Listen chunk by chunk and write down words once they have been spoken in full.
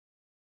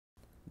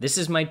This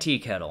is my tea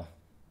kettle.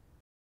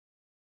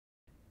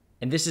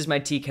 And this is my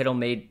tea kettle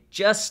made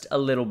just a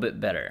little bit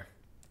better.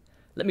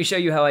 Let me show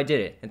you how I did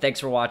it, and thanks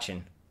for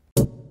watching.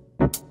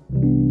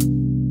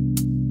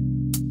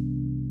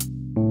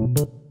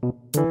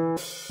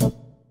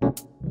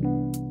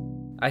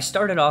 I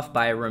started off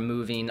by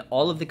removing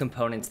all of the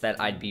components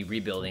that I'd be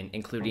rebuilding,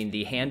 including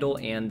the handle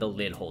and the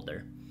lid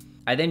holder.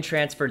 I then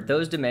transferred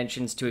those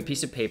dimensions to a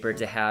piece of paper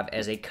to have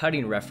as a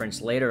cutting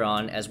reference later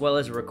on, as well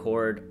as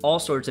record all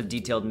sorts of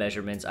detailed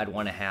measurements I'd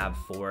want to have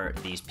for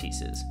these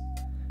pieces,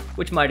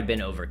 which might have been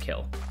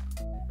overkill.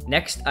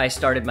 Next, I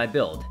started my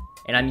build,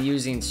 and I'm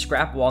using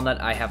scrap walnut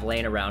I have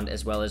laying around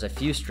as well as a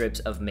few strips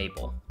of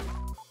maple.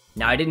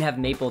 Now, I didn't have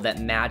maple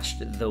that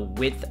matched the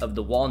width of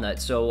the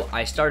walnut, so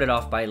I started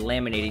off by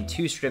laminating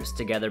 2 strips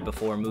together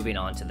before moving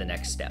on to the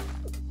next step.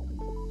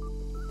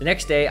 The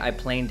next day, I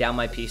planed down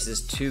my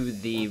pieces to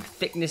the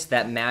thickness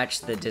that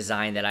matched the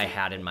design that I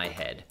had in my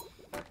head.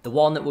 The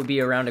walnut would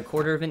be around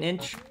 1/4 of an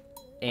inch,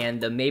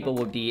 and the maple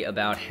would be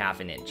about 1/2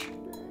 an inch.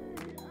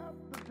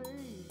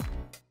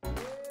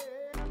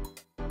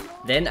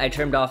 Then I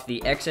trimmed off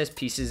the excess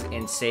pieces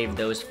and saved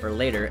those for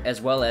later,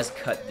 as well as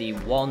cut the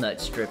walnut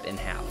strip in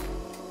half.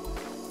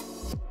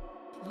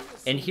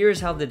 And here's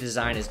how the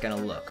design is going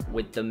to look,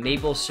 with the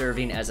maple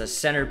serving as a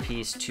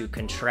centerpiece to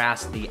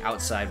contrast the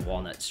outside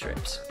walnut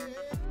strips.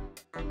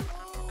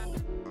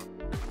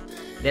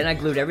 Then I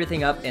glued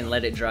everything up and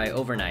let it dry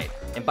overnight.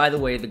 And by the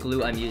way, the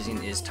glue I'm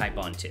using is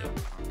Type-On 2.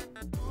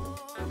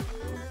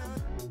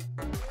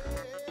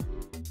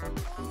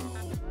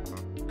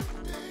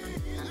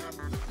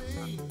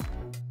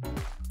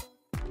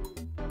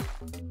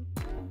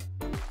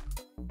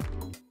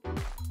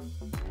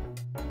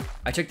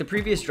 I took the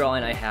previous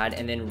drawing I had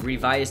and then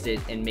revised it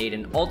and made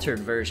an altered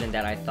version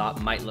that I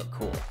thought might look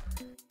cool.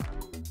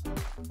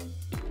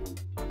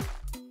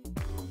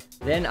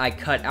 Then I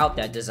cut out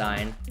that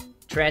design,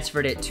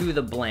 transferred it to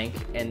the blank,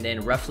 and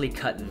then roughly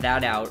cut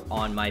that out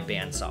on my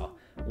bandsaw,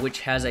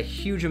 which has a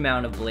huge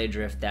amount of blade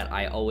drift that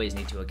I always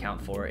need to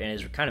account for and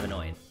is kind of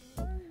annoying.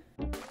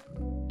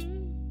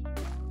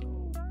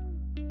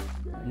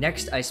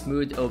 Next, I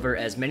smoothed over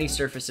as many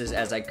surfaces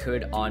as I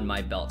could on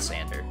my belt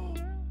sander.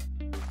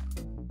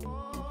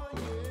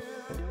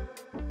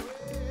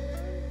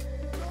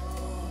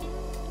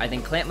 I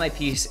then clamped my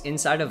piece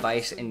inside a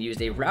vise and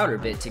used a router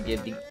bit to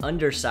give the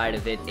underside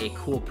of it a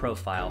cool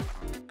profile,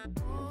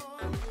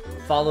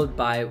 followed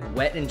by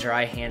wet and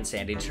dry hand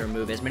sanding to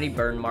remove as many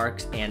burn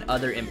marks and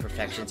other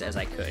imperfections as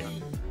I could.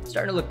 It's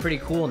starting to look pretty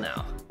cool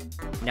now.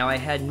 Now, I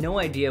had no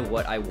idea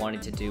what I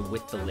wanted to do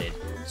with the lid,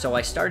 so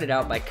I started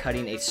out by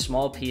cutting a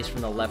small piece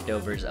from the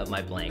leftovers of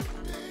my blank.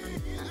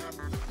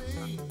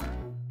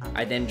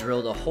 I then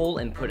drilled a hole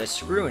and put a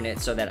screw in it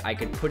so that I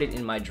could put it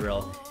in my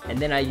drill, and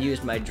then I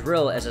used my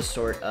drill as a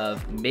sort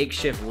of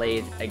makeshift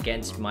lathe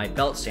against my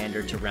belt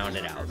sander to round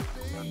it out.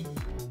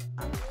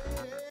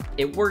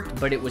 It worked,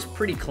 but it was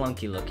pretty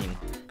clunky looking,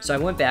 so I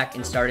went back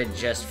and started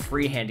just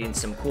freehanding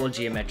some cool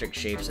geometric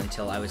shapes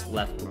until I was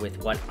left with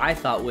what I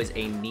thought was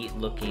a neat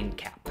looking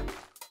cap.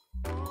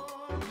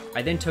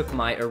 I then took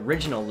my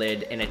original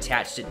lid and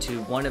attached it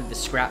to one of the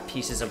scrap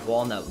pieces of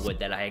walnut wood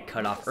that I had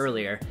cut off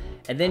earlier,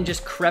 and then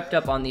just crept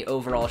up on the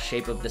overall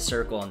shape of the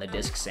circle on the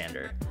disc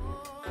sander.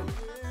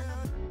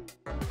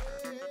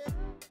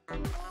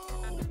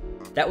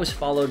 That was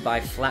followed by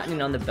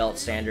flattening on the belt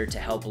sander to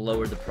help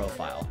lower the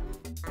profile.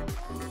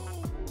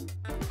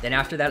 Then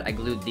after that, I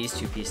glued these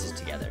 2 pieces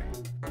together.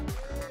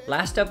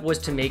 Last up was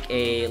to make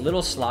a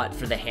little slot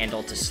for the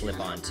handle to slip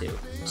onto.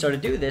 So to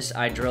do this,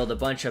 I drilled a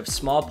bunch of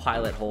small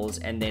pilot holes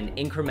and then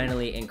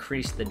incrementally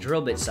increased the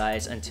drill bit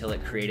size until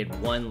it created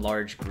one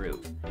large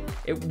groove.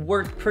 It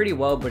worked pretty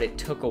well, but it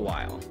took a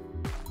while.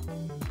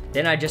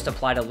 Then I just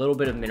applied a little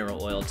bit of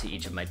mineral oil to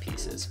each of my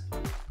pieces.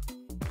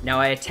 Now,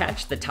 I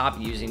attached the top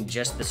using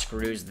just the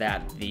screws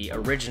that the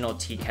original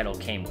tea kettle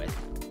came with,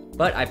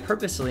 but I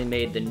purposely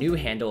made the new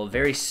handle a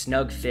very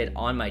snug fit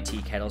on my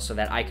tea kettle so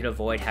that I could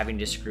avoid having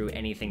to screw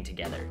anything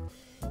together.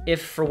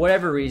 If for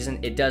whatever reason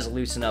it does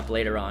loosen up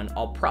later on,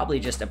 I'll probably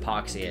just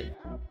epoxy it.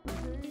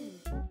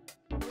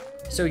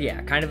 So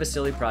yeah, kind of a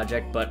silly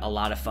project, but a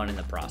lot of fun in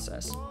the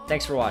process.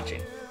 Thanks for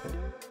watching.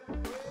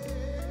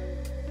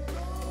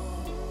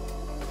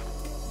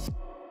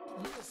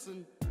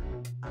 Listen.